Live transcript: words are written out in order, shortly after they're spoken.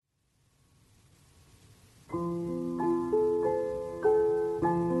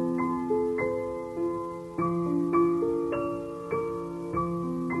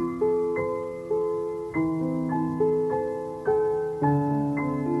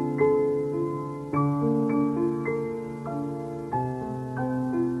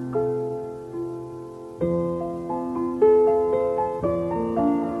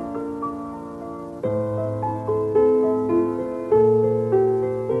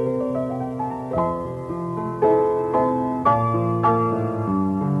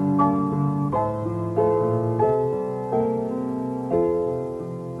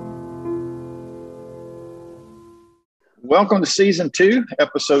Welcome to Season 2,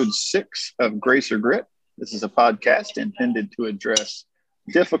 Episode 6 of Grace or Grit. This is a podcast intended to address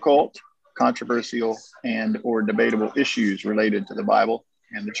difficult, controversial, and or debatable issues related to the Bible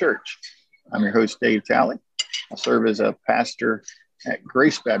and the church. I'm your host, Dave Talley. I serve as a pastor at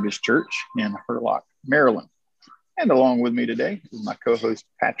Grace Baptist Church in Hurlock, Maryland. And along with me today is my co-host,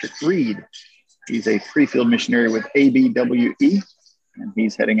 Patrick Reed. He's a pre-field missionary with ABWE, and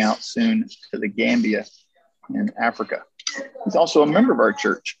he's heading out soon to the Gambia in Africa. He's also a member of our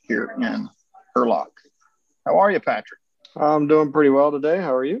church here in Hurlock. How are you, Patrick? I'm doing pretty well today.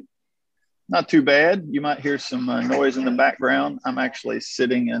 How are you? Not too bad. You might hear some noise in the background. I'm actually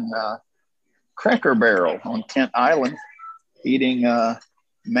sitting in Cracker Barrel on Kent Island eating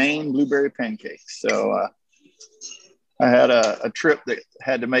Maine blueberry pancakes. So I had a trip that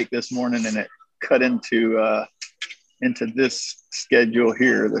had to make this morning, and it cut into this schedule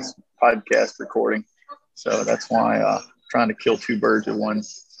here, this podcast recording. So that's why trying to kill two birds with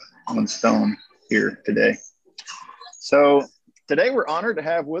one stone here today. So today we're honored to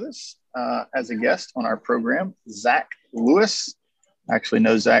have with us as a guest on our program, Zach Lewis. I actually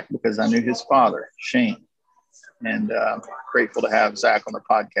know Zach because I knew his father, Shane, and grateful to have Zach on the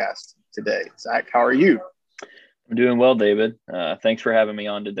podcast today. Zach, how are you? I'm doing well, David. Thanks for having me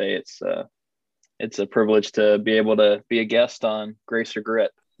on today. It's a privilege to be able to be a guest on Grace or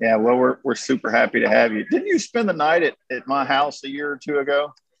Grit. Yeah, well, we're super happy to have you. Didn't you spend the night at my house a year or two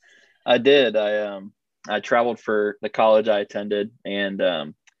ago? I did. I traveled for the college I attended, and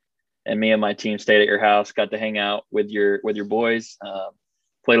me and my team stayed at your house. Got to hang out with your boys.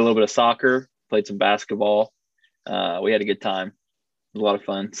 Played a little bit of soccer. Played some basketball. We had a good time. It was a lot of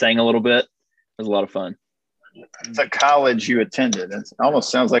fun. Sang a little bit. It was a lot of fun. It's a college you attended. It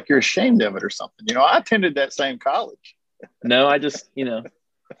almost sounds like you're ashamed of it or something. You know, I attended that same college. No, I just,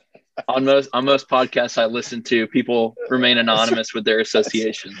 on most podcasts I listen to, people remain anonymous with their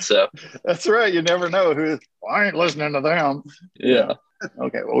association. So that's right. You never know who. Well, I ain't listening to them. Yeah.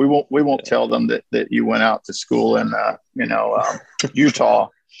 Okay. Well, we won't tell them that you went out to school in Utah.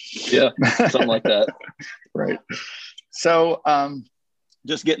 Yeah, something like that. Right. So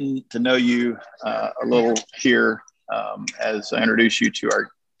just getting to know you a little here as I introduce you to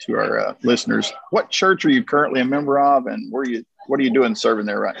our listeners. What church are you currently a member of, and what are you doing serving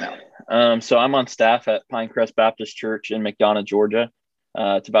there right now? So I'm on staff at Pinecrest Baptist Church in McDonough, Georgia.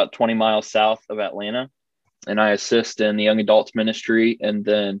 It's about 20 miles south of Atlanta, and I assist in the young adults ministry. And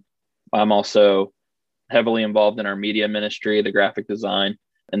then I'm also heavily involved in our media ministry, the graphic design,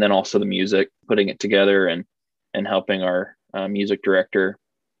 and then also the music, putting it together and helping our music director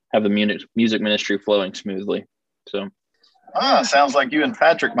have the music ministry flowing smoothly. So. Sounds like you and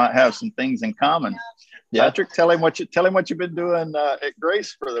Patrick might have some things in common. Yeah. Patrick, tell him what you've been doing at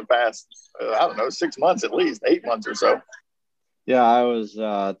Grace for the past, 6 months, at least 8 months or so. Yeah, I was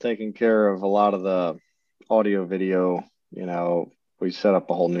taking care of a lot of the audio video. We set up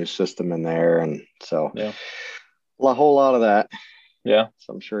a whole new system in there, and so a whole lot of that. Yeah,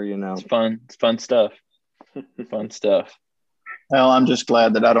 so I'm sure it's fun. It's fun stuff. Fun stuff. Well, I'm just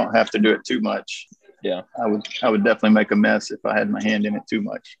glad that I don't have to do it too much. Yeah, I would definitely make a mess if I had my hand in it too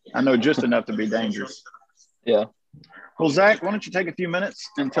much. I know just enough to be dangerous. Yeah. Well, Zach, why don't you take a few minutes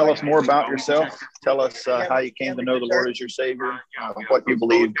and tell us more about yourself? Tell us how you came to know the Lord as your Savior, what you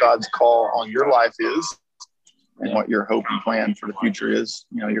believe God's call on your life is, and what your hope and plan for the future is,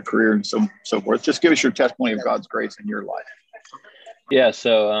 your career and so forth. Just give us your testimony of God's grace in your life. Yeah,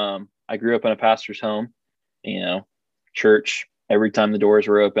 so I grew up in a pastor's home, church. Every time the doors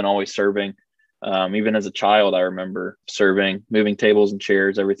were open, always serving. Even as a child, I remember serving, moving tables and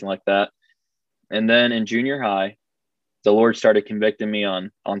chairs, everything like that. And then in junior high, the Lord started convicting me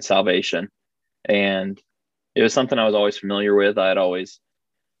on salvation. And it was something I was always familiar with.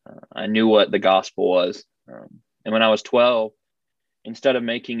 I knew what the gospel was. And when I was 12, instead of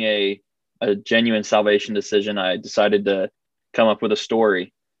making a genuine salvation decision, I decided to come up with a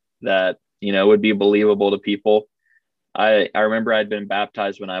story that, would be believable to people. I remember I'd been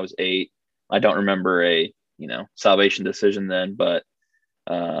baptized when I was 8. I don't remember a, salvation decision then, but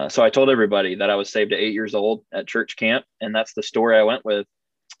so I told everybody that I was saved at 8 years old at church camp. And that's the story I went with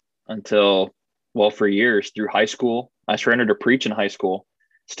until, for years through high school. I surrendered to preach in high school,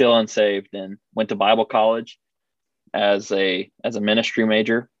 still unsaved, and went to Bible college as a ministry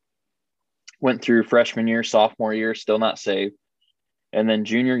major. Went through freshman year, sophomore year, still not saved. And then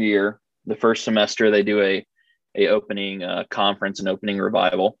junior year, the first semester, they do a opening conference, an opening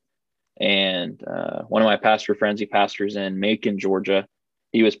revival. And one of my pastor friends, he pastors in Macon, Georgia.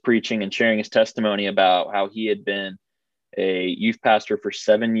 He was preaching and sharing his testimony about how he had been a youth pastor for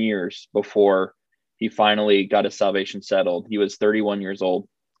 7 years before he finally got his salvation settled. He was 31 years old.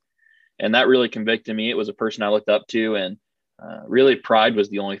 And that really convicted me. It was a person I looked up to, and really pride was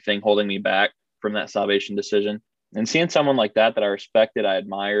the only thing holding me back from that salvation decision. And seeing someone like that I respected, I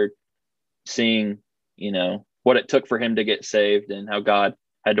admired, seeing, what it took for him to get saved and how God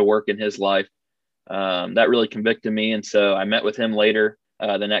had to work in his life, that really convicted me. And so I met with him later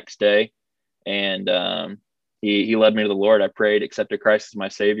the next day, and he led me to the Lord. I prayed, accepted Christ as my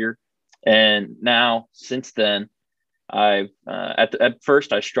Savior. And now, since then, I've at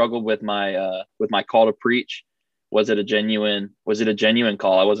first I struggled with my call to preach. Was it a genuine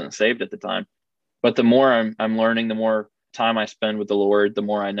call? I wasn't saved at the time. But the more I'm learning, the more time I spend with the Lord, the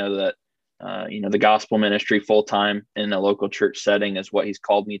more I know that the gospel ministry full time in a local church setting is what He's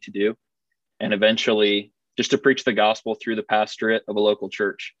called me to do, and eventually just to preach the gospel through the pastorate of a local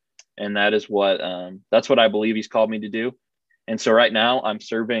church. And that is that's what I believe He's called me to do. And so right now I'm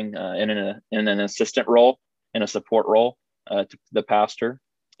serving in an assistant role, in a support role to the pastor,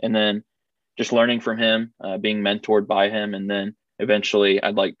 and then just learning from him, being mentored by him, and then eventually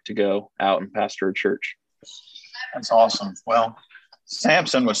I'd like to go out and pastor a church. That's awesome. Well,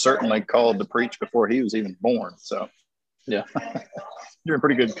 Samson was certainly called to preach before he was even born. So yeah, you're in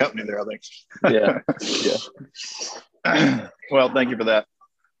pretty good company there, I think. Yeah. Well, thank you for that.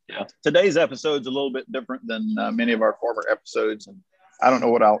 Yeah. Today's episode's a little bit different than many of our former episodes, and I don't know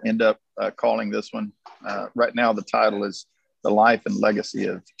what I'll end up calling this one. Right now, the title is The Life and Legacy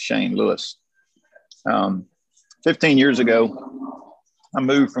of Shane Lewis. 15 years ago, I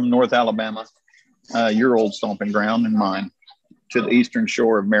moved from North Alabama, your old stomping ground and mine, to the eastern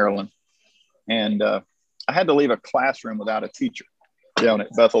shore of Maryland. And I had to leave a classroom without a teacher down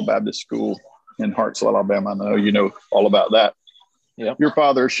at Bethel Baptist School in Hartselle, Alabama. I know you know all about that. Yeah. Your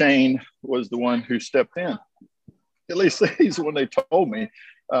father, Shane, was the one who stepped in. At least he's the one they told me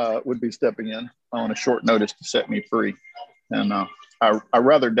would be stepping in on a short notice to set me free. And I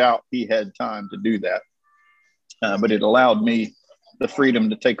rather doubt he had time to do that. But it allowed me the freedom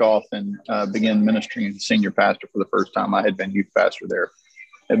to take off and begin ministering as senior pastor for the first time. I had been youth pastor there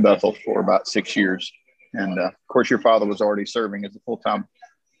at Bethel for about 6 years. And of course, your father was already serving as a full-time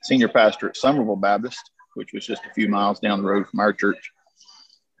senior pastor at Somerville Baptist, which was just a few miles down the road from our church.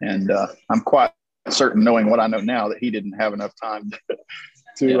 And I'm quite certain, knowing what I know now, that he didn't have enough time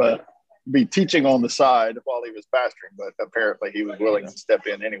to be teaching on the side while he was pastoring, but apparently he was willing to step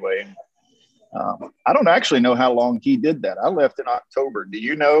in anyway. I don't actually know how long he did that. I left in October. Do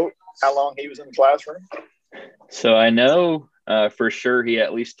you know how long he was in the classroom? So I know for sure he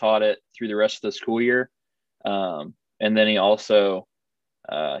at least taught it through the rest of the school year. And then he also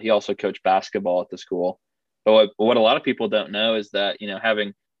coached basketball at the school. But what a lot of people don't know is that,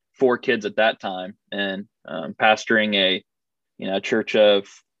 having 4 kids at that time and pastoring a church of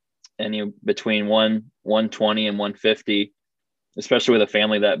between 120 and 150, especially with a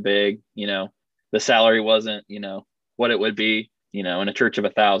family that big, the salary wasn't, what it would be, in a church of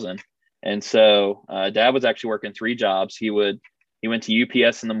 1,000. And so Dad was actually working 3 jobs. He went to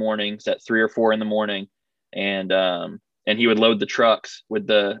UPS in the mornings at 3 or 4 in the morning, and he would load the trucks with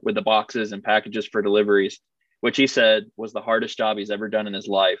the boxes and packages for deliveries, which he said was the hardest job he's ever done in his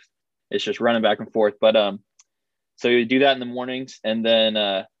life. It's just running back and forth. But so he would do that in the mornings, and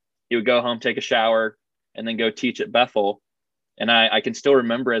then he would go home, take a shower, and then go teach at Bethel. And I can still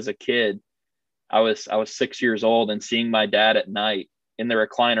remember as a kid, I was 6 years old and seeing my dad at night in the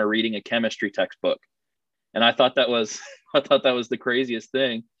recliner reading a chemistry textbook. And I thought that was the craziest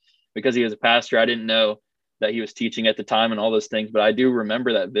thing, because he was a pastor. I didn't know that he was teaching at the time and all those things, but I do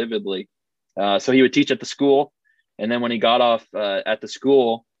remember that vividly. So he would teach at the school. And then when he got off at the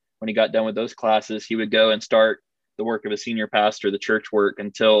school, when he got done with those classes, he would go and start the work of a senior pastor, the church work,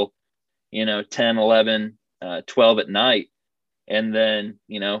 until, 10, 11, 12 at night. And then,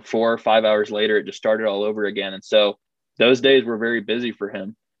 4 or 5 hours later, it just started all over again. And so those days were very busy for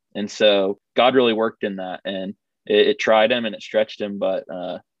him. And so God really worked in that, and it tried him and it stretched him. But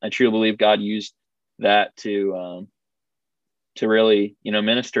I truly believe God used that to really,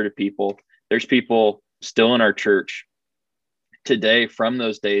 minister to people. There's people still in our church today from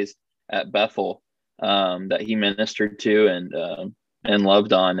those days at Bethel that he ministered to and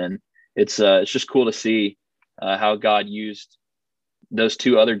loved on. And it's just cool to see how God used those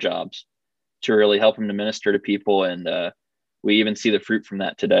 2 other jobs to really help him to minister to people. And we even see the fruit from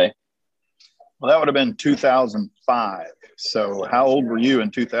that today. Well, that would have been 2005. So how old were you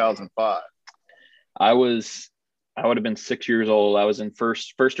in 2005? I would have been 6 years old. I was in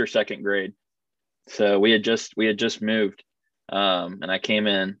first or second grade. So we had just moved. And I came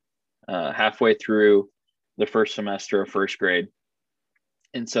in halfway through the first semester of first grade.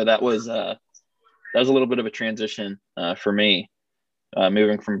 And so that was was a little bit of a transition for me,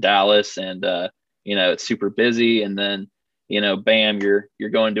 moving from Dallas, and it's super busy, and then bam, you're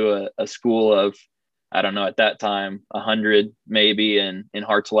going to a school of, I don't know, at that time 100 maybe in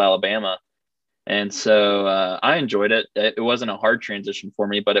Hartselle, Alabama. And so I enjoyed it. It wasn't a hard transition for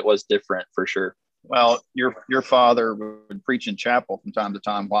me, but it was different for sure. Well, your father would preach in chapel from time to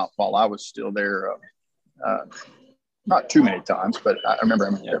time while I was still there. Not too many times, but I remember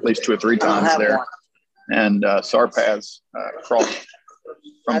him at least 2 or 3 times there. And so our paths crossed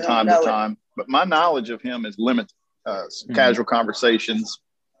from time to time. But my knowledge of him is limited. Casual conversations,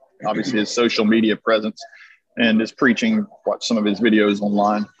 obviously his social media presence, and his preaching, watch some of his videos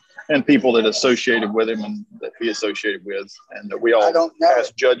online, and people that associated with him and that he associated with, and that we all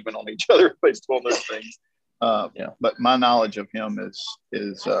pass judgment on each other based on those things. But my knowledge of him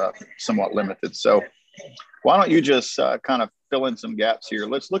is somewhat limited. So why don't you just kind of fill in some gaps here?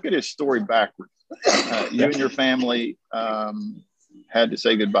 Let's look at his story backwards. You and your family had to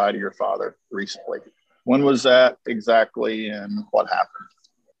say goodbye to your father recently. When was that exactly, and what happened?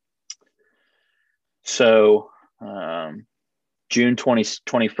 So June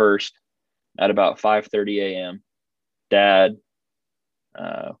 21st at about 5:30 a.m., Dad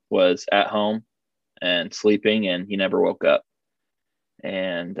was at home and sleeping, and he never woke up.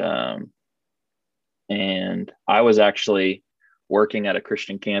 And I was actually working at a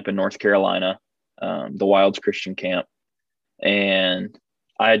Christian camp in North Carolina, the Wilds Christian Camp, and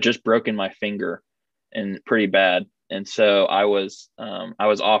I had just broken my finger, and pretty bad. And so I was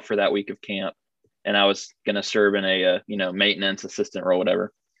off for that week of camp, and I was going to serve in a maintenance assistant or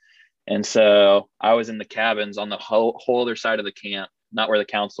whatever. And so I was in the cabins on the whole other side of the camp, not where the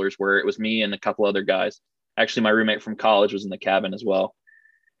counselors were. It was me and a couple other guys. Actually, my roommate from college was in the cabin as well.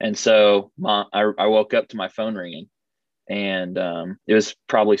 And so I woke up to my phone ringing, and it was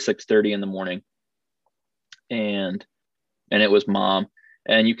probably 6:30 in the morning, and it was Mom.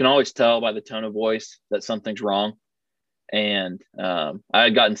 And you can always tell by the tone of voice that something's wrong. And I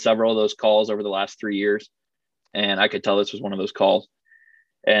had gotten several of those calls over the last 3 years, and I could tell this was one of those calls.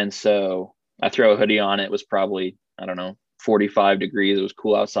 And so I throw a hoodie on. It was probably, I don't know, 45 degrees. It was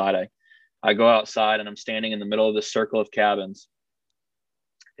cool outside. I go outside, and I'm standing in the middle of this circle of cabins.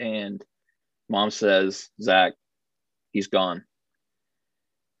 And Mom says, "Zach, he's gone."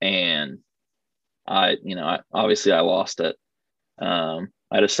 And I obviously I lost it.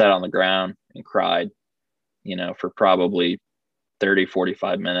 I just sat on the ground and cried, for probably 30,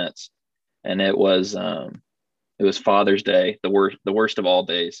 45 minutes. And it was Father's Day, the worst of all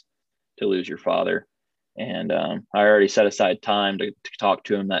days to lose your father. And I already set aside time to talk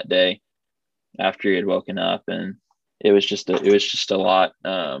to him that day after he had woken up. And it was just a lot.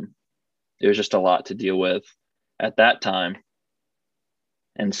 It was just a lot to deal with at that time.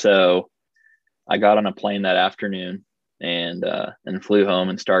 And so I got on a plane that afternoon and flew home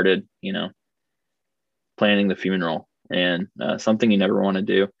and started, planning the funeral, and something you never want to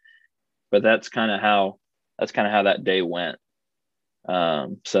do, but that's kind of how that day went.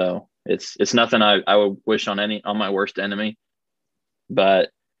 So it's nothing I would wish on my worst enemy, but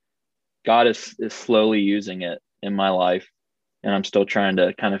God is slowly using it in my life, and I'm still trying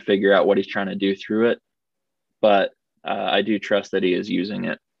to kind of figure out what he's trying to do through it. But I do trust that he is using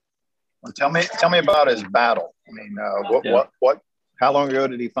it. Well, tell me about his battle. I mean, how long ago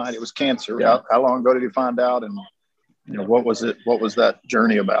did he find it was cancer? Yeah. How long ago did he find out? And what was it? What was that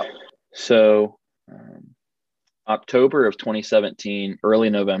journey about? So October of 2017, early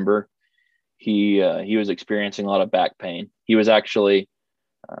November, he was experiencing a lot of back pain. He was actually,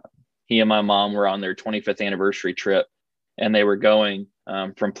 he and my mom were on their 25th anniversary trip, and they were going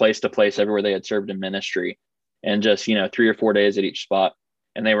from place to place everywhere they had served in ministry, and just 3 or 4 days at each spot.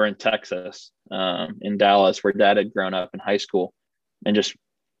 And they were in Texas, in Dallas, where Dad had grown up in high school, and just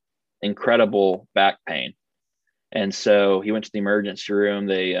incredible back pain. And so he went to the emergency room.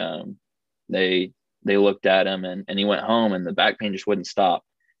 They looked at him, and he went home, and the back pain just wouldn't stop.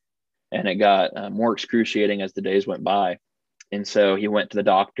 And it got more excruciating as the days went by. And so he went to the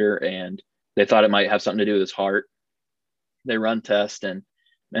doctor, and they thought it might have something to do with his heart. They run tests, and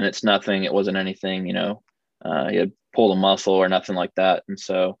it's nothing. It wasn't anything, he had pulled a muscle or nothing like that. And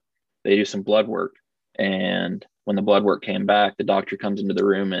so they do some blood work. And when the blood work came back, the doctor comes into the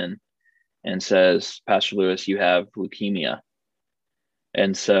room and says, "Pastor Lewis, you have leukemia."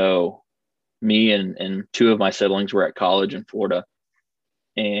 And so me and 2 of my siblings were at college in Florida,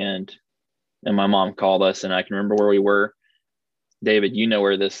 and my mom called us, and I can remember where we were. David, you know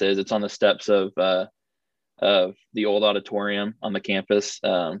where this is. It's on the steps of the old auditorium on the campus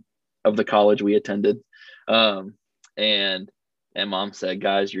of the college we attended. And Mom said,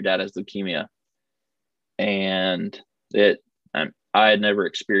 "Guys, your dad has leukemia." and I had never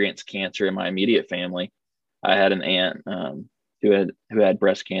experienced cancer in my immediate family. I had an aunt who had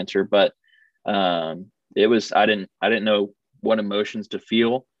breast cancer, but it was I didn't know what emotions to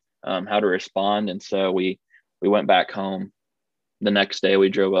feel, how to respond, and so we went back home. The next day, we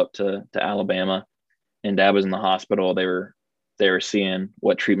drove up to Alabama, and Dad was in the hospital. They were seeing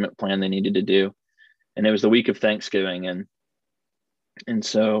what treatment plan they needed to do, and it was the week of Thanksgiving, and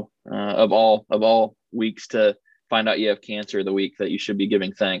so of all weeks to find out you have cancer, the week that you should be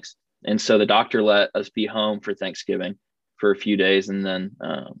giving thanks. And so the doctor let us be home for Thanksgiving for a few days, and then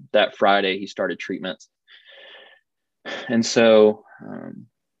that Friday he started treatments. And so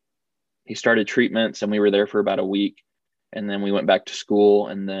he started treatments, and we were there for about a week, and then we went back to school,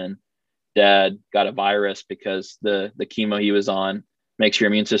 and then Dad got a virus because the chemo he was on makes your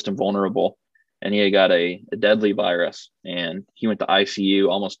immune system vulnerable, and he had got a deadly virus, and he went to ICU,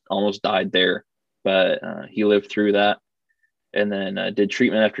 almost died there, but he lived through that, and then did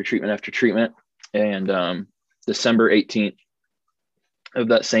treatment after treatment after treatment. And December 18th of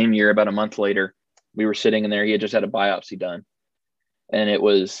that same year, about a month later, we were sitting in there. He had just had a biopsy done, and it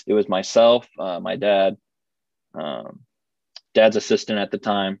was myself, my dad, Dad's assistant at the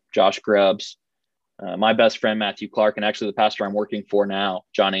time, Josh Grubbs, my best friend, Matthew Clark, and actually the pastor I'm working for now,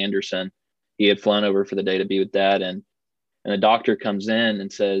 John Anderson. He had flown over for the day to be with Dad. And the doctor comes in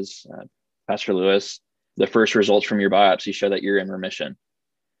and says, Pastor Lewis, the first results from your biopsy show that you're in remission.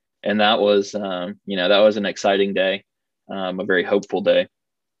 And that was, that was an exciting day, a very hopeful day,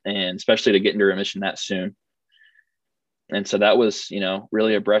 and especially to get into remission that soon. And so that was,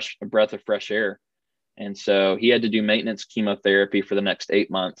 really a breath of fresh air. And so he had to do maintenance chemotherapy for the next 8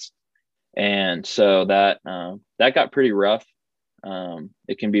 months. And so that got pretty rough.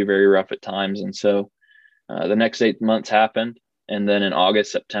 It can be very rough at times. And so the next 8 months happened. And then in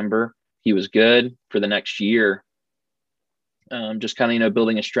August, September, he was good for the next year. Just kind of,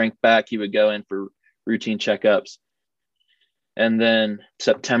 building his strength back. He would go in for routine checkups. And then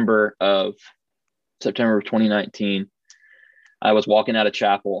September of 2019, I was walking out of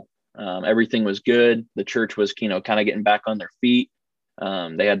chapel. Everything was good. The church was, kind of getting back on their feet.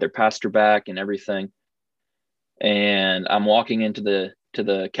 They had their pastor back and everything. And I'm walking into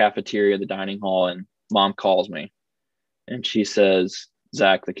the cafeteria, the dining hall, and Mom calls me, and she says,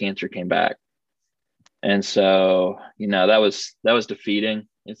 Zach, the cancer came back. And so, that was defeating.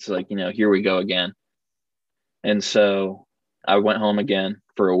 It's like, here we go again. And so I went home again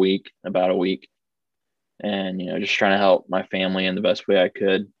for about a week, and, just trying to help my family in the best way I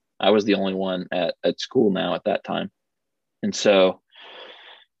could. I was the only one at school now at that time. And so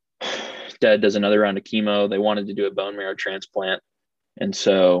Dad does another round of chemo. They wanted to do a bone marrow transplant. And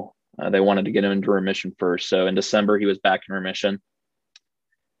so they wanted to get him into remission first. So in December, he was back in remission.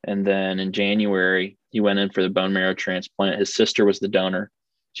 And then in January, he went in for the bone marrow transplant. His sister was the donor.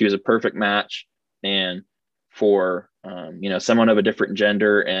 She was a perfect match. And for, someone of a different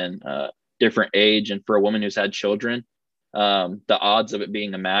gender and different age, and for a woman who's had children, the odds of it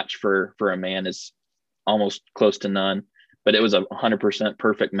being a match for a man is almost close to none. But it was 100%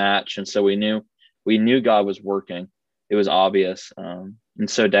 perfect match. And so we knew God was working. It was obvious. And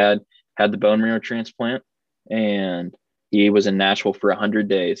so Dad had the bone marrow transplant, and he was in Nashville for 100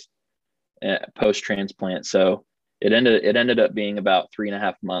 days post-transplant. So it ended up being about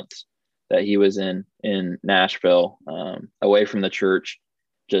 3.5 months that he was in Nashville, away from the church,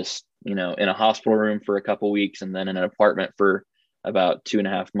 just, in a hospital room for a couple of weeks, and then in an apartment for about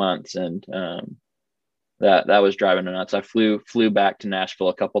 2.5 months. And that was driving me nuts. I flew back to Nashville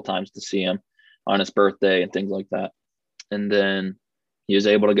a couple times to see him on his birthday and things like that. And then he was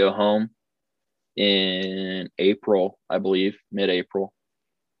able to go home in April, I believe, mid-April.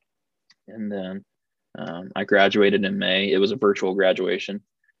 And then I graduated in May. It was a virtual graduation,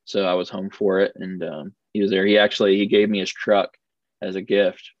 so I was home for it. And he was there. He gave me his truck as a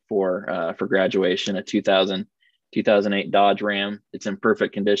gift for graduation, a 2008 Dodge Ram. It's in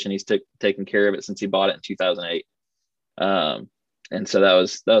perfect condition. He's taken care of it since he bought it in 2008. And so that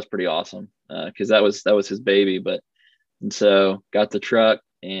was pretty awesome, because that was his baby. And so got the truck,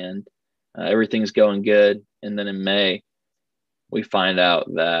 and everything's going good. And then in May, we find out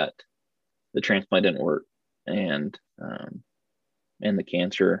that the transplant didn't work, and the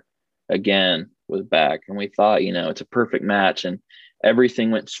cancer again was back. And we thought, it's a perfect match, and everything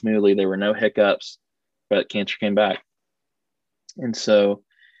went smoothly. There were no hiccups, but cancer came back. And so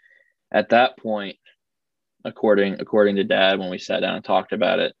at that point, according to Dad, when we sat down and talked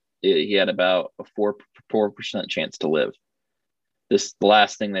about it, he had about a 4% chance to live. The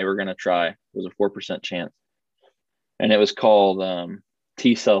last thing they were going to try was a 4% chance. And it was called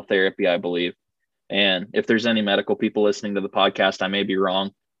T-cell therapy, I believe. And if there's any medical people listening to the podcast, I may be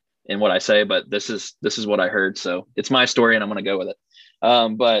wrong in what I say, but this is what I heard. So it's my story and I'm going to go with it.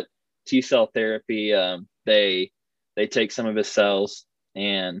 But T-cell therapy, they take some of his cells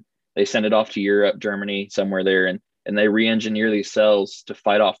and they send it off to Europe, Germany, somewhere there. And they re-engineer these cells to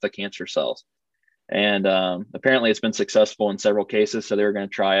fight off the cancer cells. And apparently it's been successful in several cases. So they were going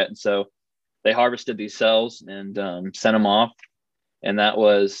to try it. And so they harvested these cells and sent them off. And that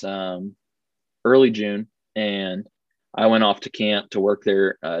was early June. And I went off to camp to work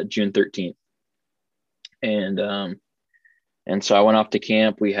there June 13th. And so I went off to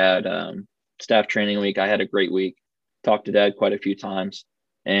camp. We had staff training week. I had a great week. Talked to Dad quite a few times.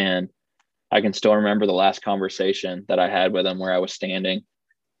 And I can still remember the last conversation that I had with him where I was standing,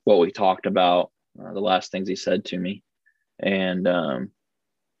 what we talked about, the last things he said to me. And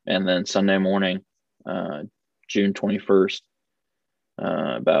then Sunday morning, June 21st,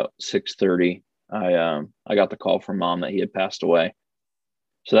 about 6:30, I got the call from Mom that he had passed away.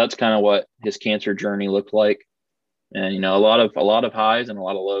 So that's kind of what his cancer journey looked like. And, you know, a lot of highs and a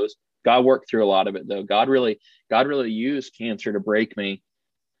lot of lows. God worked through a lot of it though. God really used cancer to break me.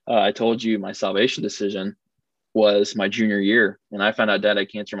 I told you my salvation decision was my junior year, and I found out Dad had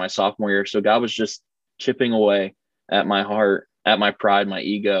cancer my sophomore year. So God was just chipping away at my heart, at my pride, my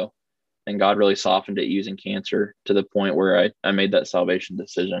ego. And God really softened it using cancer to the point where I made that salvation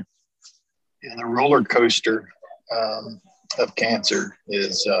decision. Yeah, the roller coaster of cancer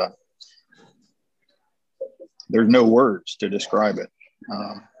is, there's no words to describe it,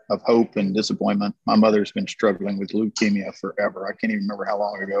 of hope and disappointment. My mother's been struggling with leukemia forever. I can't even remember how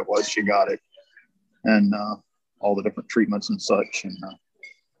long ago it was she got it, and all the different treatments and such. And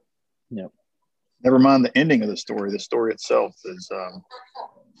never mind the ending of the story. The story itself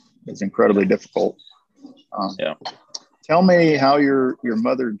is incredibly difficult. Tell me how your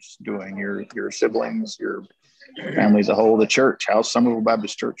mother's doing, your siblings, your family as a whole, the church. How's Somerville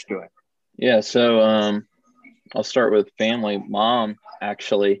Baptist Church doing? Yeah, so I'll start with family. Mom,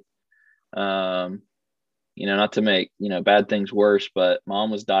 actually, not to make, bad things worse, but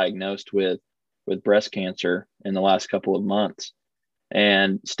Mom was diagnosed with breast cancer in the last couple of months,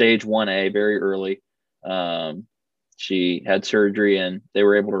 and stage 1A, very early. She had surgery and they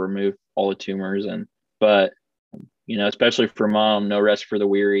were able to remove all the tumors. But especially for Mom, no rest for the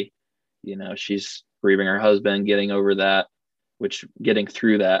weary. She's grieving her husband, getting over that, getting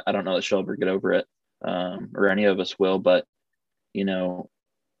through that. I don't know that she'll ever get over it, or any of us will, but,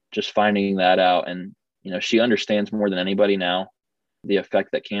 just finding that out. And, she understands more than anybody now the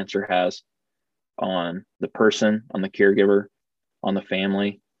effect that cancer has on the person, on the caregiver, on the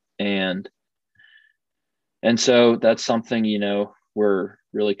family. And so that's something, we're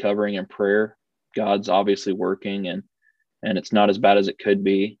really covering in prayer. God's obviously working, and it's not as bad as it could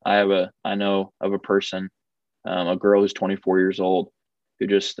be. I know of a person, a girl who's 24 years old, who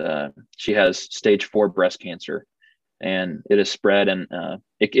just, she has stage 4 breast cancer, and it has spread, and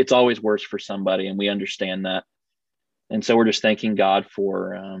it's always worse for somebody. And we understand that. And so we're just thanking God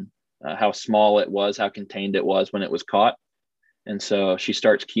for how small it was, how contained it was when it was caught. And so she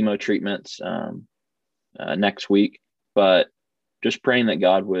starts chemo treatments next week, but just praying that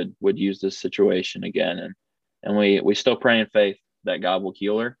God would use this situation again. And we still pray in faith that God will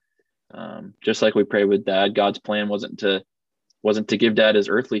heal her. Just like we prayed with Dad, God's plan wasn't to give Dad his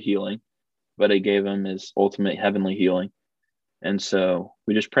earthly healing, but he gave him his ultimate heavenly healing. And so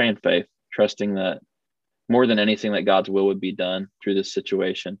we just pray in faith, trusting that more than anything, that God's will would be done through this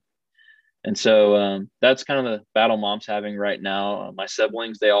situation. And so that's kind of the battle Mom's having right now. My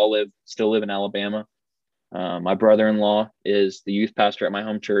siblings, they all still live in Alabama. My brother-in-law is the youth pastor at my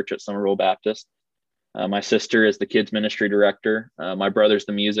home church at Somerville Baptist. My sister is the kids ministry director. My brother's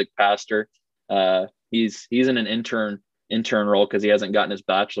the music pastor. He's in an intern role because he hasn't gotten his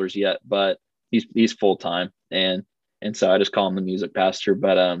bachelor's yet, but he's full-time. And so I just call him the music pastor.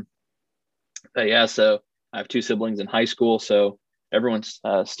 But yeah, so I have 2 siblings in high school. So everyone's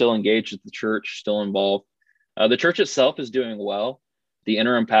still engaged at the church, still involved. The church itself is doing well. The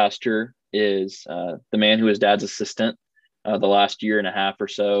interim pastor is the man who is Dad's assistant the last year and a half or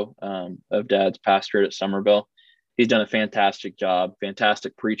so of Dad's pastorate at Somerville. He's done a fantastic job,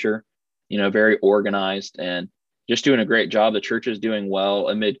 fantastic preacher, very organized, and just doing a great job. The church is doing well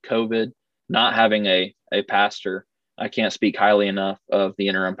amid COVID, not having a pastor. I can't speak highly enough of the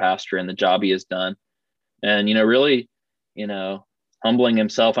interim pastor and the job he has done. And, really, humbling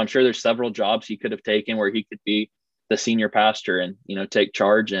himself. I'm sure there's several jobs he could have taken where he could be the senior pastor and, take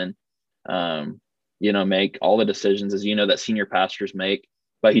charge and, make all the decisions, as that senior pastors make.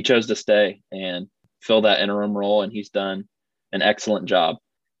 But he chose to stay and fill that interim role, and he's done an excellent job.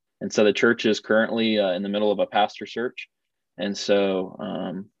 And so the church is currently in the middle of a pastor search. And so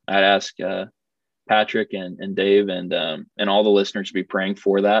I'd ask Patrick and Dave and all the listeners to be praying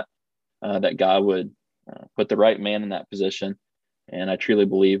for that, that God would put the right man in that position. And I truly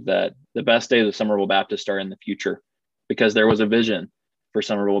believe that the best days of Somerville Baptist are in the future, because there was a vision for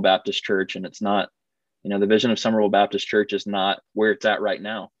Somerville Baptist Church, and it's not, the vision of Somerville Baptist Church is not where it's at right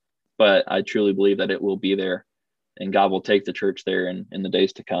now, but I truly believe that it will be there, and God will take the church there in the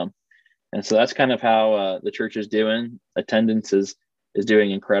days to come. And so that's kind of how the church is doing. Attendance is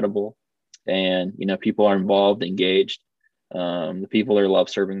doing incredible, and people are involved, engaged. The people there love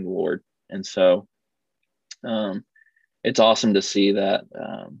serving the Lord, and so it's awesome to see that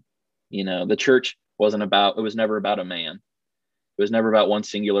the church it was never about a man. It was never about one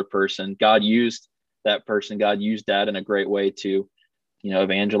singular person. God used that person. God used Dad in a great way to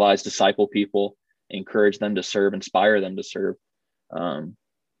evangelize, disciple people, encourage them to serve, inspire them to serve.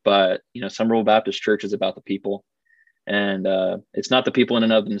 But Somerville Baptist Church is about the people, and it's not the people in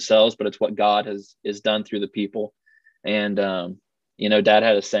and of themselves, but it's what God has done through the people. And Dad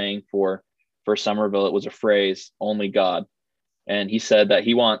had a saying for Somerville. It was a phrase, only God. And he said that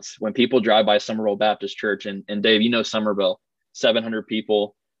he wants, when people drive by Somerville Baptist Church, and Dave, Somerville, 700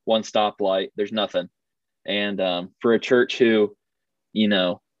 people, one stoplight, there's nothing. And for a church who,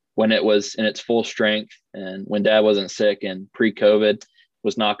 when it was in its full strength, and when Dad wasn't sick and pre-COVID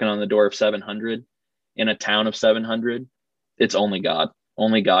was knocking on the door of 700 in a town of 700, it's only God.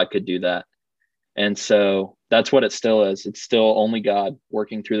 Only God could do that. And so that's what it still is. It's still only God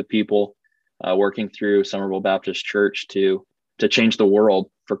working through the people, working through Somerville Baptist Church to change the world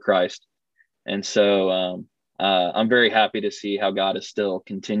for Christ. And so I'm very happy to see how God is still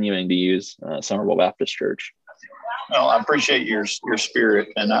continuing to use Somerville Baptist Church. Well, I appreciate your spirit.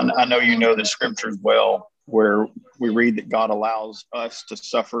 And I know the scriptures well, where we read that God allows us to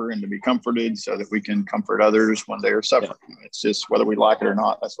suffer and to be comforted so that we can comfort others when they are suffering. Yeah. It's just whether we like it or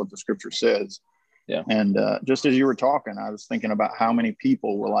not, that's what the scripture says. Yeah. And just as you were talking, I was thinking about how many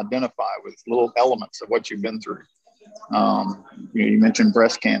people will identify with little elements of what you've been through. You mentioned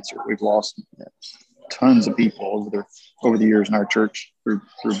breast cancer. We've lost tons of people over the years in our church through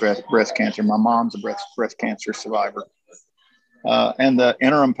breast cancer. My mom's a breast cancer survivor. And the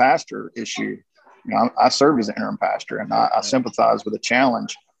interim pastor issue. I served as an interim pastor, and I sympathize with the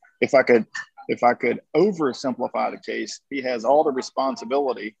challenge. If I could oversimplify the case, he has all the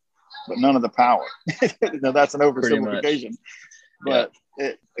responsibility, but none of the power. That's an oversimplification, but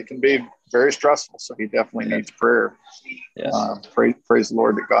it can be very stressful. So he definitely needs prayer. Yes. Praise the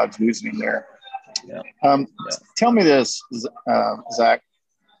Lord that God's using him there. Yeah. Tell me this, Zach.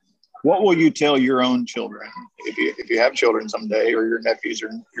 What will you tell your own children, if you have children someday, or your nephews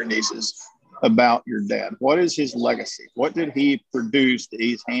or your nieces, about your dad? What is his legacy? What did he produce that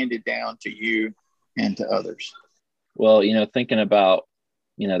he's handed down to you and to others? Well, thinking about,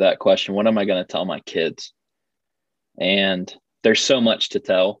 that question, what am I going to tell my kids? And there's so much to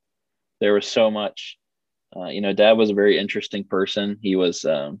tell. There was so much, Dad was a very interesting person. He was,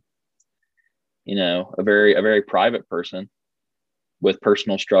 a very private person with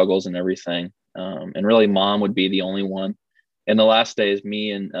personal struggles and everything. And really Mom would be the only one. In the last days,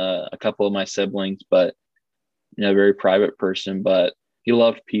 me and a couple of my siblings, but, a very private person, but he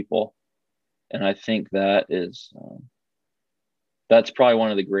loved people. And I think that is, that's probably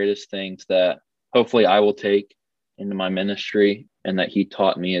one of the greatest things that hopefully I will take into my ministry, and that he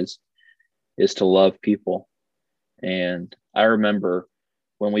taught me is to love people. And I remember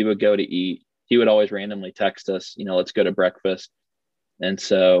when we would go to eat, he would always randomly text us, let's go to breakfast. And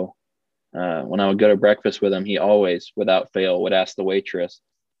so when I would go to breakfast with him, he always, without fail, would ask the waitress.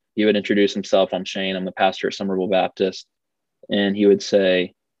 He would introduce himself. I'm Shane. I'm the pastor at Somerville Baptist. And he would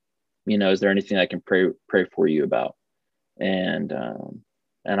say, is there anything I can pray for you about? And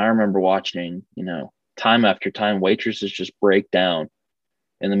I remember watching, time after time, waitresses just break down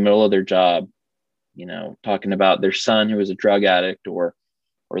in the middle of their job, talking about their son who was a drug addict, or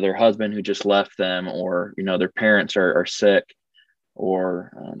their husband who just left them, or, their parents are sick,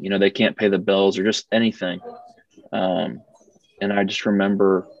 or, they can't pay the bills, or just anything. And I just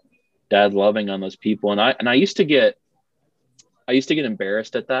remember Dad loving on those people. And I used to get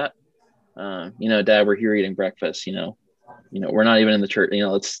embarrassed at that. Dad, we're here eating breakfast, we're not even in the church,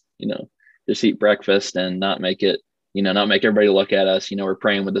 let's, just eat breakfast and not make everybody look at us. We're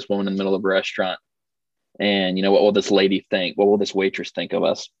praying with this woman in the middle of a restaurant, and, what will this lady think? What will this waitress think of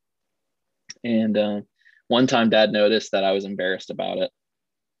us? And one time Dad noticed that I was embarrassed about it.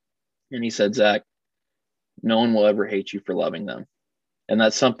 And he said, Zach, no one will ever hate you for loving them. And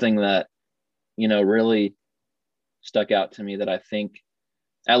that's something that, really stuck out to me, that I think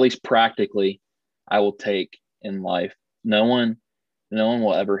at least practically, I will take in life. No one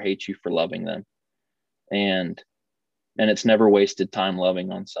will ever hate you for loving them. And it's never wasted time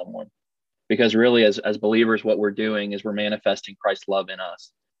loving on someone, because really as believers, what we're doing is we're manifesting Christ's love in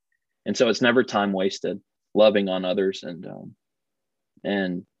us. And so it's never time wasted loving on others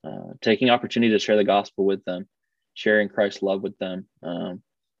and taking opportunity to share the gospel with them, sharing Christ's love with them,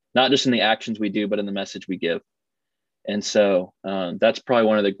 not just in the actions we do, but in the message we give. And so that's probably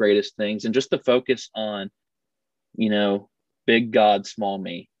one of the greatest things. And just the focus on, big God, small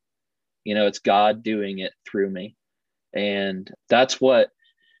me. It's God doing it through me. And that's what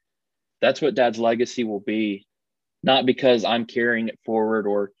Dad's legacy will be, not because I'm carrying it forward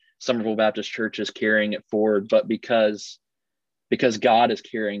or Somerville Baptist Church is carrying it forward, but because God is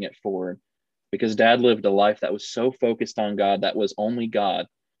carrying it forward, because Dad lived a life that was so focused on God, that was only God,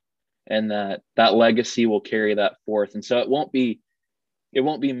 and that legacy will carry that forth. And so it won't be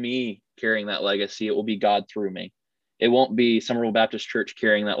me carrying that legacy. It will be God through me. It won't be Somerville Baptist Church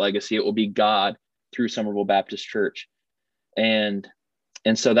carrying that legacy. It will be God through Somerville Baptist Church. And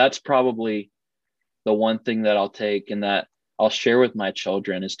so that's probably the one thing that I'll take and that I'll share with my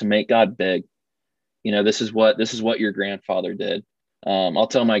children, is to make God big. This is what your grandfather did. I'll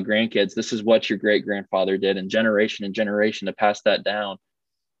tell my grandkids, this is what your great grandfather did, and generation to pass that down.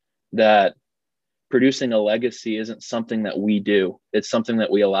 That producing a legacy isn't something that we do. It's something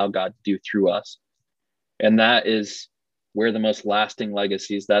that we allow God to do through us. And that is where the most lasting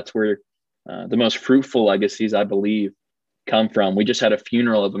legacies, that's where the most fruitful legacies, I believe, come from. We just had a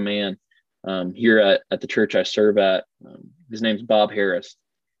funeral of a man here at the church I serve at. His name's Bob Harris.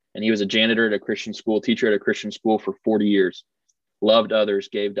 And he was a janitor at a Christian school, teacher at a Christian school for 40 years, loved others,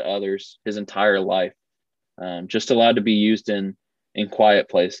 gave to others his entire life, just allowed to be used in quiet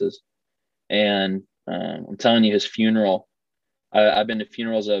places. And I'm telling you, his funeral, I've been to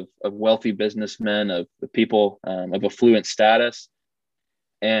funerals of wealthy businessmen, of people of affluent status,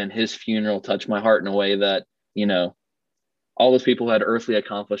 and his funeral touched my heart in a way that, all those people who had earthly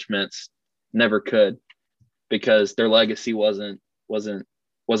accomplishments never could, because their legacy wasn't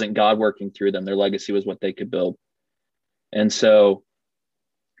God working through them. Their legacy was what they could build. And so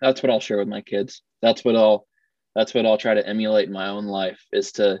that's what I'll share with my kids. That's what I'll try to emulate in my own life,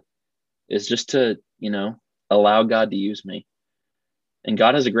 is just to, allow God to use me. And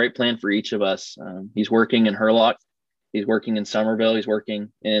God has a great plan for each of us. He's working in Hurlock. He's working in Somerville. He's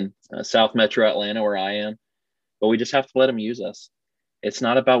working in South Metro Atlanta, where I am. But we just have to let him use us. It's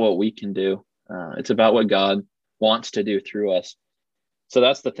not about what we can do. It's about what God wants to do through us. So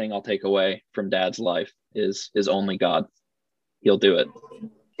that's the thing I'll take away from Dad's life is only God. He'll do it.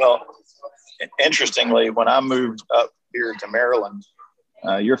 Well, interestingly, when I moved up here to Maryland,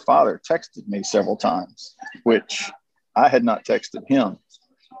 your father texted me several times, which I had not texted him.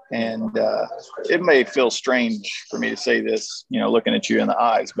 And it may feel strange for me to say this, looking at you in the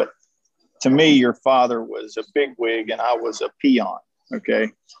eyes, but to me, your father was a bigwig and I was a peon. Okay.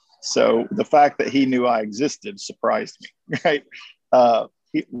 So the fact that he knew I existed surprised me, right? I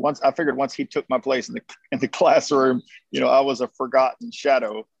figured once he took my place in the classroom, I was a forgotten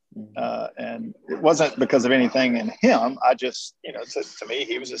shadow. And it wasn't because of anything in him. I just, to me,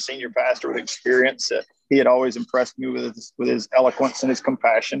 he was a senior pastor with experience. That he had always impressed me with his eloquence and his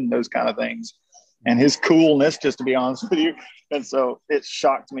compassion, those kind of things, and his coolness, just to be honest with you. And so it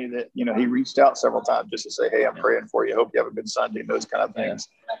shocked me that, he reached out several times just to say, hey, I'm praying for you. Hope you have a good Sunday, and those kind of things.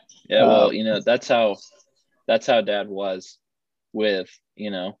 Yeah. Well, that's how Dad was with,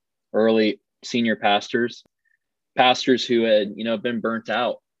 early senior pastors who had, been burnt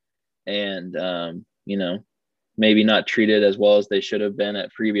out and, maybe not treated as well as they should have been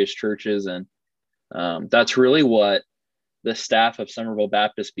at previous churches. And that's really what the staff of Somerville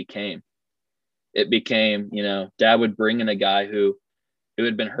Baptist became. It became, Dad would bring in a guy who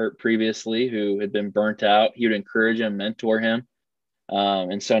had been hurt previously, who had been burnt out. He would encourage him, mentor him.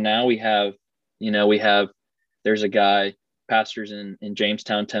 And so now there's a guy, pastors in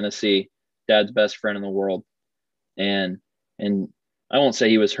Jamestown, Tennessee, Dad's best friend in the world. And I won't say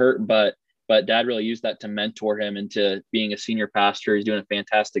he was hurt, but Dad really used that to mentor him into being a senior pastor. He's doing a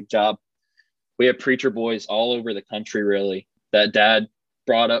fantastic job. We have preacher boys all over the country, really, that Dad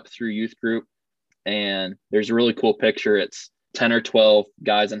brought up through youth group. And there's a really cool picture. It's 10 or 12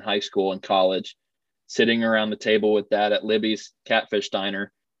 guys in high school and college sitting around the table with Dad at Libby's Catfish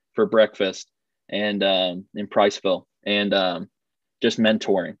Diner for breakfast and in Priceville, and just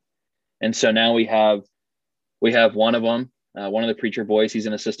mentoring. And so now we have one of them, one of the preacher boys. He's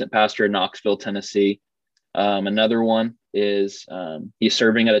an assistant pastor in Knoxville, Tennessee. Another one is he's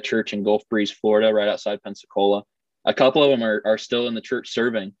serving at a church in Gulf Breeze, Florida, right outside Pensacola. A couple of them are still in the church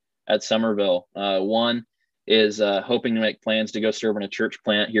serving at Somerville. One is hoping to make plans to go serve in a church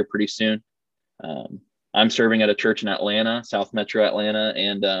plant here pretty soon. I'm serving at a church in Atlanta, South Metro Atlanta,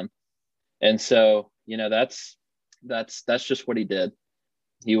 and so that's just what he did.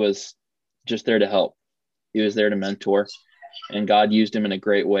 He was just there to help. He was there to mentor, and God used him in a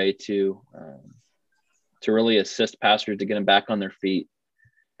great way to really assist pastors to get them back on their feet.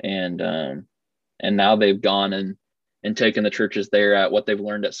 And now they've gone and taken the churches there at what they've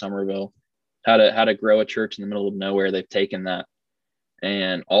learned at Somerville, how to grow a church in the middle of nowhere. They've taken that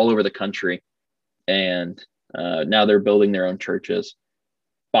and all over the country. And now they're building their own churches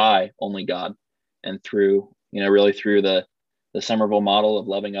by only God and through, really through the Somerville model of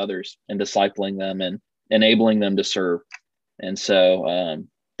loving others and discipling them and enabling them to serve. And so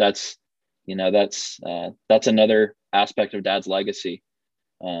that's another aspect of Dad's legacy.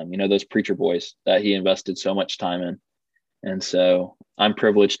 Those preacher boys that he invested so much time in. And so I'm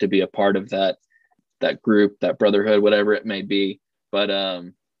privileged to be a part of that group, that brotherhood, whatever it may be. But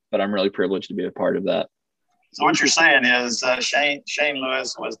I'm really privileged to be a part of that. So what you're saying is Shane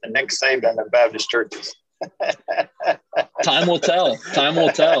Lewis was the Nick Saban of Baptist churches. Time will tell.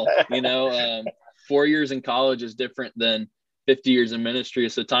 4 years in college is different than 50 years in ministry.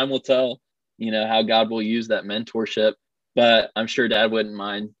 So time will tell, how God will use that mentorship. But I'm sure Dad wouldn't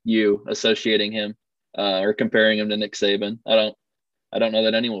mind you associating him or comparing him to Nick Saban. I don't know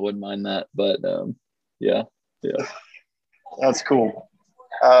that anyone would mind that, but yeah. That's cool.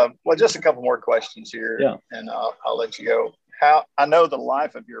 Well, just a couple more questions here, and I'll let you go. How I know the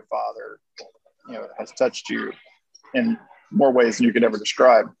life of your father, has touched you in more ways than you could ever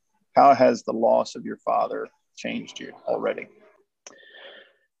describe. How has the loss of your father changed you already?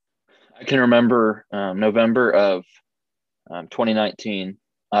 I can remember November of 2019.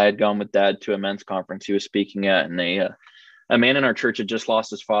 I had gone with Dad to a men's conference he was speaking at, and a man in our church had just lost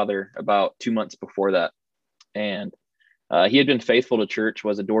his father about 2 months before that. And he had been faithful to church,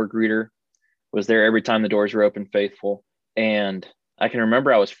 was a door greeter, was there every time the doors were open, faithful. And I can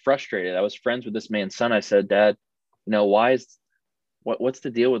remember I was frustrated. I was friends with this man's son. I said, Dad, what's the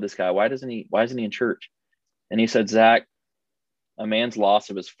deal with this guy? Why isn't he in church? And he said, Zach, a man's loss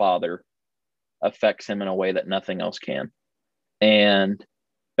of his father affects him in a way that nothing else can. And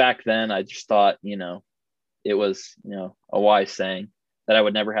back then I just thought, it was, a wise saying that I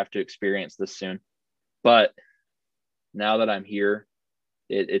would never have to experience this soon. But now that I'm here,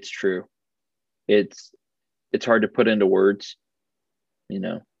 it's true. It's hard to put into words,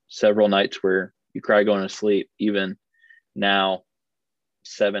 several nights where you cry going to sleep, even now,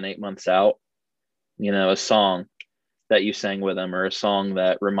 7-8 months out, a song that you sang with him or a song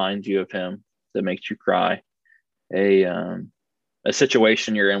that reminds you of him that makes you cry, a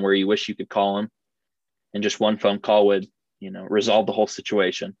situation you're in where you wish you could call him and just one phone call would, resolve the whole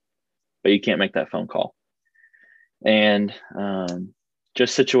situation, but you can't make that phone call. And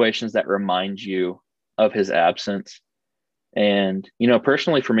just situations that remind you of his absence. And,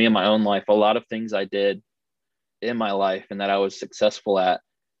 personally for me in my own life, a lot of things I did in my life and that I was successful at,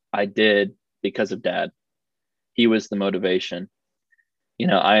 I did because of Dad. He was the motivation.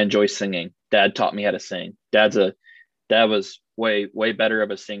 I enjoy singing. Dad taught me how to sing. Dad was way better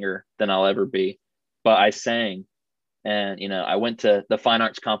of a singer than I'll ever be, but I sang. And, I went to the fine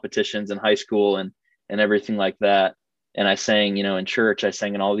arts competitions in high school and everything like that. And I sang, in church, I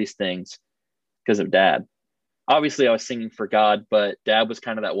sang in all these things because of Dad. Obviously I was singing for God, but Dad was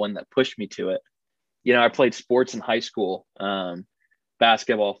kind of that one that pushed me to it. I played sports in high school,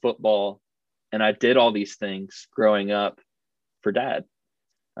 basketball, football, and I did all these things growing up for Dad.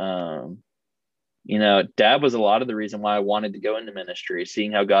 Dad was a lot of the reason why I wanted to go into ministry,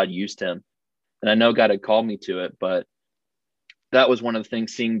 seeing how God used him. And I know God had called me to it, but that was one of the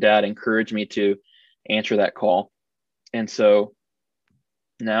things, seeing Dad encourage me to answer that call. And so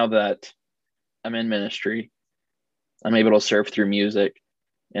now that I'm in ministry, I'm able to serve through music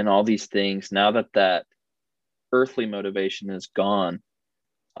and all these things. Now that earthly motivation is gone,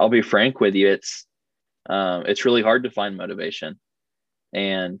 I'll be frank with you. It's really hard to find motivation.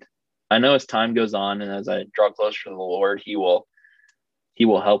 And I know as time goes on and as I draw closer to the Lord, he will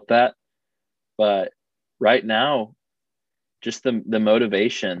help that. But right now, just the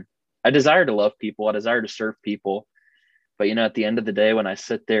motivation, I desire to love people. I desire to serve people. But, at the end of the day, when I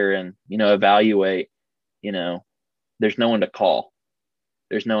sit there and, evaluate, there's no one to call.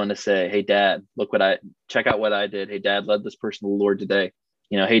 There's no one to say, hey, Dad, check out what I did. Hey, Dad, led this person to the Lord today.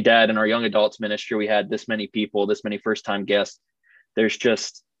 Hey, Dad, in our young adults ministry, we had this many people, this many first-time guests. There's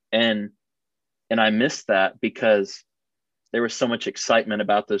just, and I miss that because there was so much excitement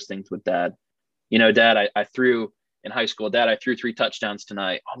about those things with Dad. Dad, I threw in high school. Dad, I threw 3 touchdowns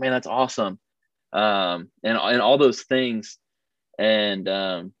tonight. Oh man, that's awesome. And all those things. And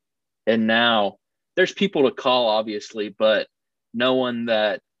now there's people to call, obviously, but no one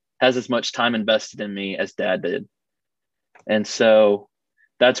that has as much time invested in me as Dad did. And so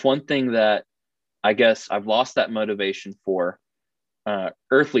that's one thing that I guess I've lost that motivation for,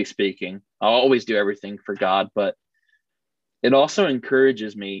 earthly speaking. I'll always do everything for God, but it also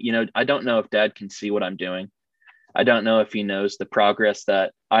encourages me. You know, I don't know if Dad can see what I'm doing. I don't know if he knows the progress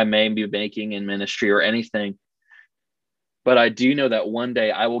that I may be making in ministry or anything, but I do know that one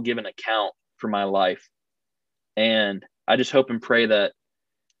day I will give an account for my life. And I just hope and pray that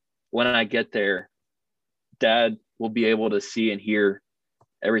when I get there, Dad will be able to see and hear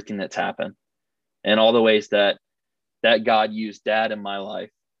everything that's happened and all the ways that God used Dad in my life,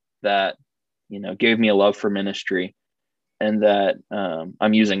 that, you know, gave me a love for ministry and that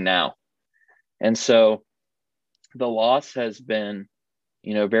I'm using now. And so the loss has been,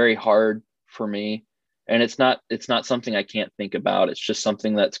 you know, very hard for me. And it's not something I can't think about. It's just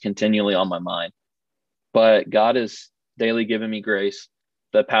something that's continually on my mind. But God is daily giving me grace.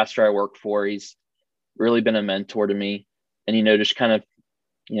 The pastor I work for, he's really been a mentor to me. And, you know, just kind of,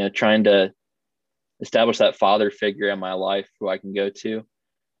 you know, trying to establish that father figure in my life who I can go to.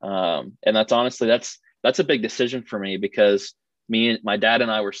 And that's honestly, that's a big decision for me, because my dad and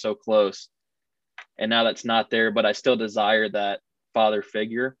I were so close, and now that's not there, but I still desire that father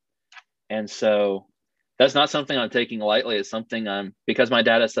figure. And so that's not something I'm taking lightly. It's something because my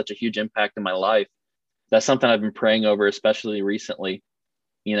dad has such a huge impact in my life. That's something I've been praying over, especially recently.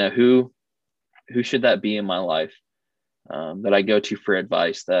 You know, who should that be in my life, that I go to for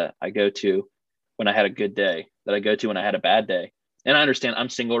advice, that I go to when I had a good day, that I go to when I had a bad day. And I understand I'm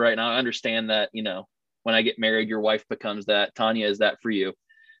single right now. I understand that, you know, when I get married, your wife becomes that. Tanya is that for you.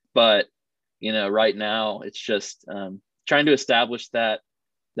 But, you know, right now it's just trying to establish that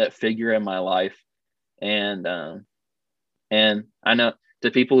figure in my life. And I know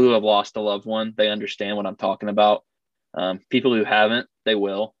to people who have lost a loved one, they understand what I'm talking about. People who haven't, they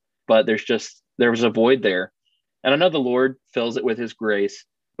will, but there was a void there. And I know the Lord fills it with his grace,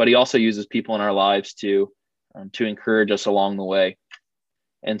 but he also uses people in our lives to encourage us along the way.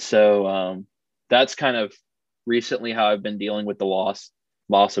 And so that's kind of recently how I've been dealing with the loss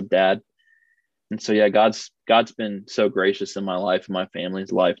of Dad. And so, yeah, God's been so gracious in my life and my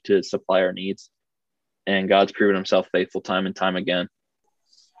family's life to supply our needs. And God's proven himself faithful time and time again.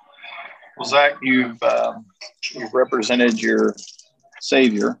 Well, Zach, you've represented your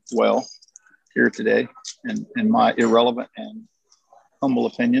Savior well here today, in my irrelevant and humble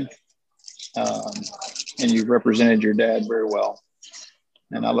opinion. And you've represented your dad very well.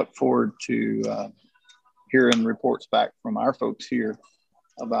 And I look forward to hearing reports back from our folks here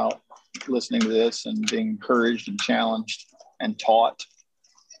about listening to this and being encouraged and challenged and taught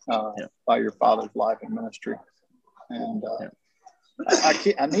by your father's life and ministry. And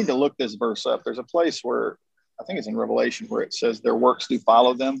I need to look this verse up. There's a place where, I think it's in Revelation, where it says their works do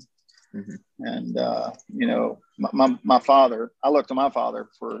follow them. Mm-hmm. And, you know, my father, I look to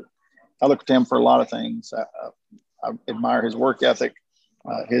him for a lot of things. I admire his work ethic.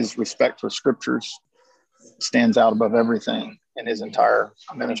 His respect for scriptures stands out above everything in his entire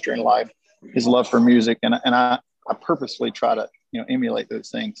ministry and life. His love for music. And I purposely try to, you know, emulate those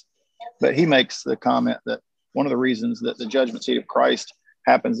things. But he makes the comment that one of the reasons that the judgment seat of Christ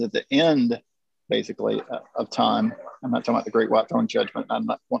happens at the end, basically, of time. I'm not talking about the great white throne judgment. I'm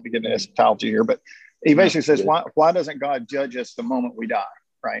not wanting to get into eschatology here, but he basically says, why doesn't God judge us the moment we die?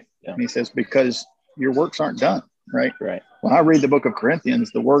 Right. Yeah. And he says, because your works aren't done. Right. Right. When I read the book of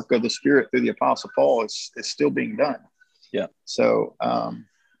Corinthians, the work of the Spirit through the Apostle Paul is still being done. Yeah. So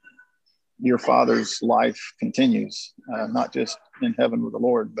your father's life continues, not just in heaven with the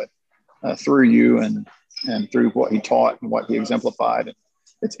Lord, but through you and through what he taught and what he exemplified. And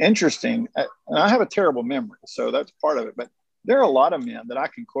it's interesting. And I have a terrible memory, so that's part of it. But there are a lot of men that I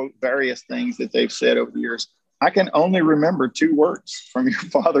can quote various things that they've said over the years. I can only remember 2 words from your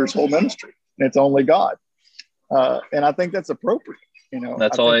father's whole ministry, and it's only God. And I think that's appropriate. You know,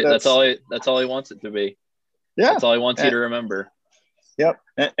 that's all he wants it to be. Yeah. That's all he wants you to remember. Yep.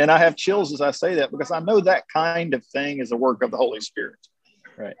 And I have chills as I say that, because I know that kind of thing is a work of the Holy Spirit.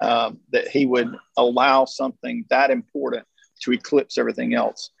 Right. That he would allow something that important to eclipse everything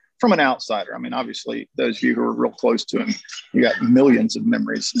else from an outsider. I mean, obviously, those of you who are real close to him, you got millions of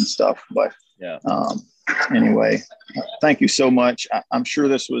memories and stuff. But yeah. Anyway, thank you so much. I'm sure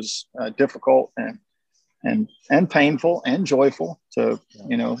this was difficult and painful and joyful to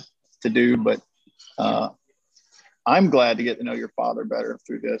do, but I'm glad to get to know your father better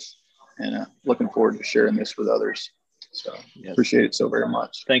through this. and looking forward to sharing this with others. So yes. Appreciate it so very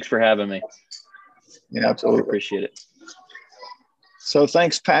much. Thanks for having me. Yeah, absolutely. Appreciate it. So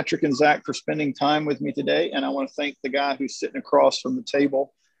thanks, Patrick and Zach, for spending time with me today. And I want to thank the guy who's sitting across from the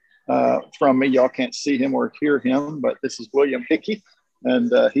table from me. Y'all can't see him or hear him, but this is William Hickey.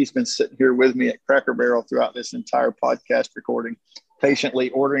 And he's been sitting here with me at Cracker Barrel throughout this entire podcast recording, patiently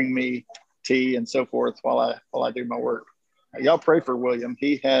ordering me tea and so forth while I do my work. Y'all pray for William.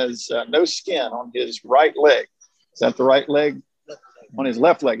 He has no skin on his right leg. Is that the right leg? On his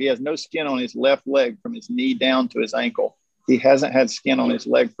left leg. He has no skin on his left leg from his knee down to his ankle. He hasn't had skin on his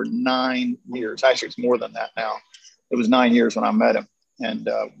leg for 9 years. Actually, it's more than that now. It was 9 years when I met him. And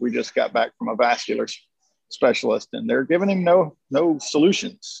we just got back from a vascular specialist, and they're giving him no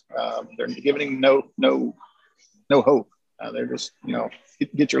solutions. They're giving him no hope. They're just,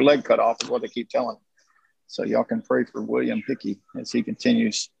 get your leg cut off is what they keep telling him. So y'all can pray for William Hickey as he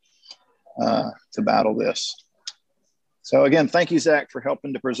continues to battle this. So again, thank you, Zach, for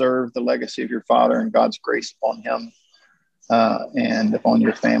helping to preserve the legacy of your father and God's grace upon him and upon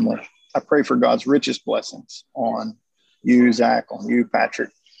your family. I pray for God's richest blessings on you, Zach, on you,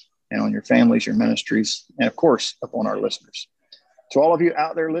 Patrick, and on your families, your ministries, and of course, upon our listeners. To all of you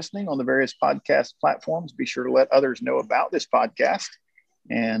out there listening on the various podcast platforms, be sure to let others know about this podcast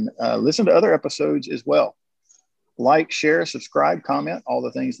and listen to other episodes as well. Like, share, subscribe, comment, all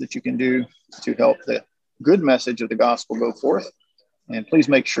the things that you can do to help the good message of the gospel go forth. And please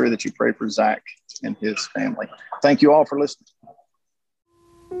make sure that you pray for Zach and his family. Thank you all for listening.